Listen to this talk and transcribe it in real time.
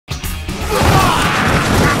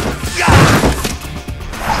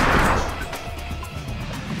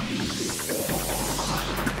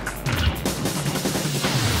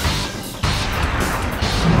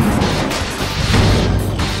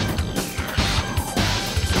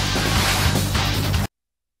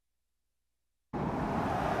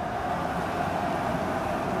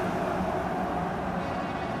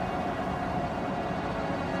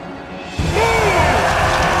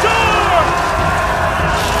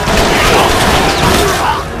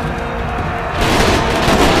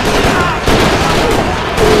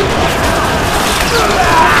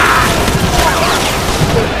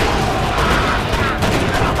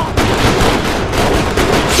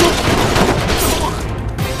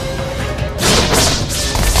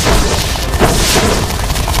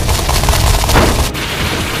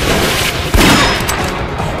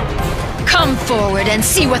then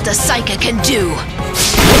see what the Psychic can do.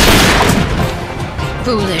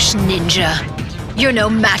 Foolish ninja. You're no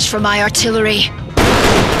match for my artillery.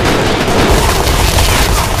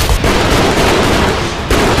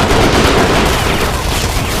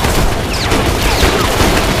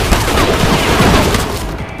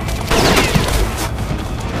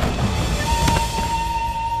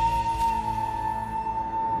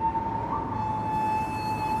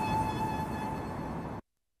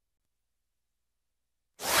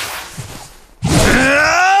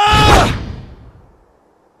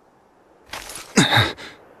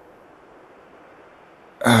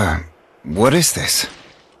 What is this?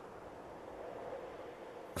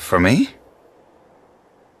 For me?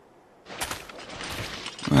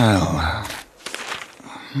 Well...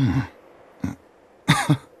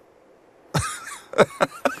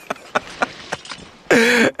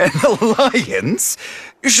 An alliance?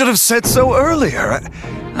 You should have said so earlier. I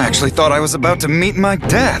actually thought I was about to meet my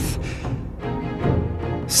death.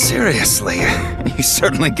 Seriously, you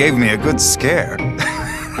certainly gave me a good scare.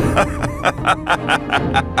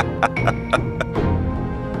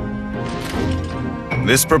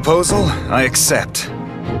 This proposal, I accept.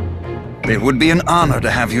 It would be an honor to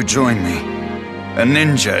have you join me, a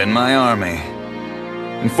ninja in my army.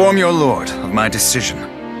 Inform your lord of my decision.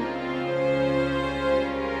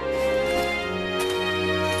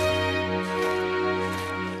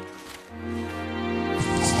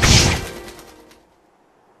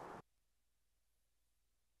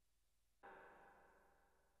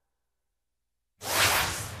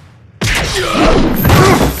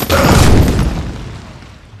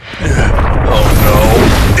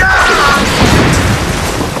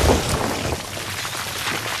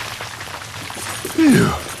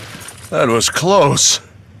 That was close.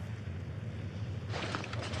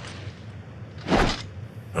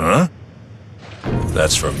 Huh?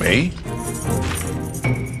 That's for me?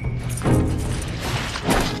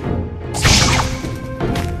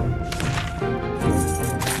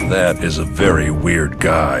 That is a very weird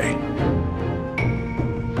guy.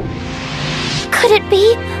 Could it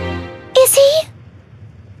be? Is he?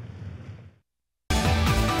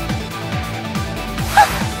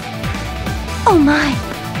 Oh my!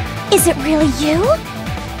 Is it really you?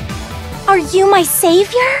 Are you my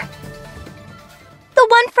savior? The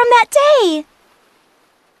one from that day!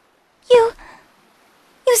 You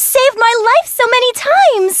saved my life so many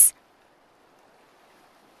times!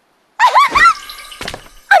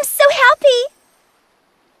 I'm so happy!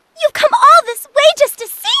 You've come all this way just to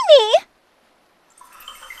see me!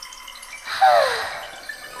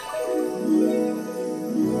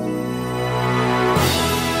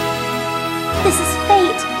 This is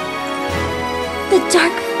fate. The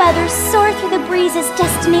dark feathers soar through the breeze as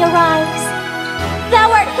destiny arrives.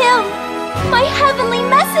 Thou art him, my heavenly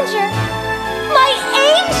messenger, my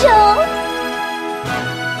angel!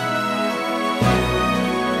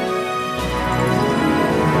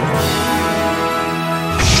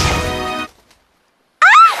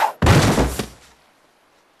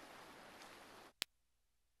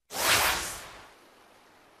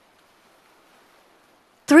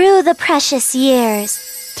 Through the precious years,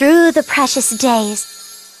 through the precious days,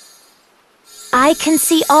 I can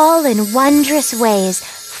see all in wondrous ways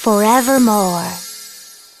forevermore.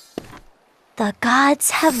 The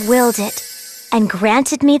gods have willed it and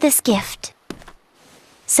granted me this gift.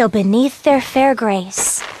 So beneath their fair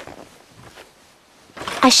grace,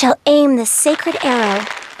 I shall aim this sacred arrow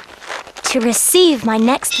to receive my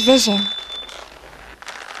next vision.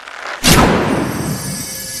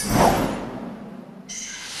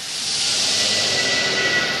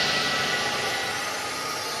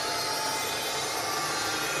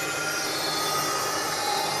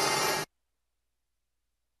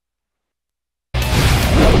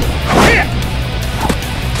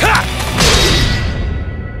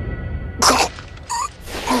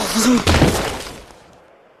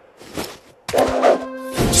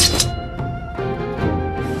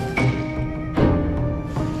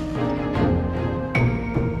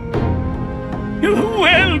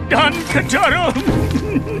 Well done, Kotaro!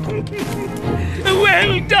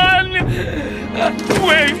 Well done!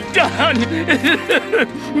 Well done!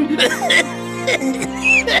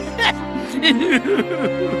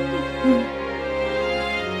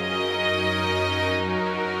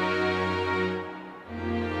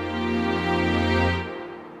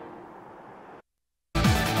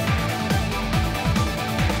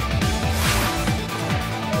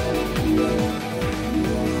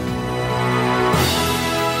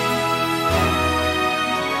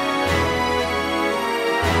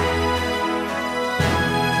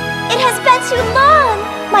 Too long,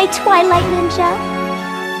 my Twilight Ninja.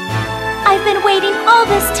 I've been waiting all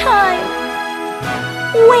this time.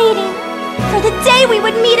 Waiting for the day we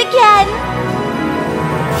would meet again.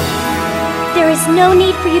 There is no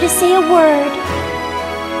need for you to say a word.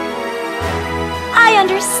 I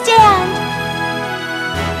understand.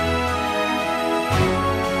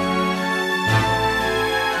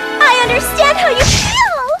 I understand how you feel!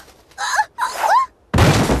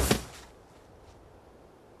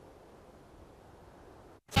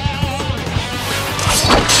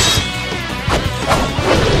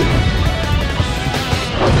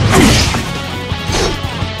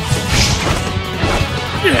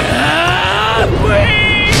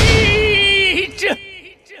 Wait!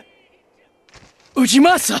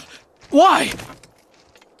 Ujimasa! Why?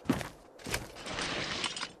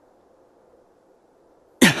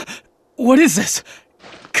 What is this?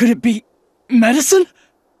 Could it be medicine?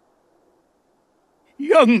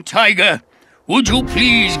 Young tiger, would you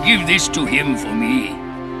please give this to him for me?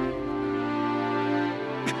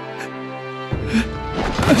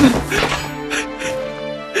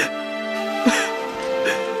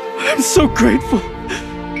 I'm so grateful,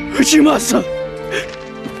 Ujimasa.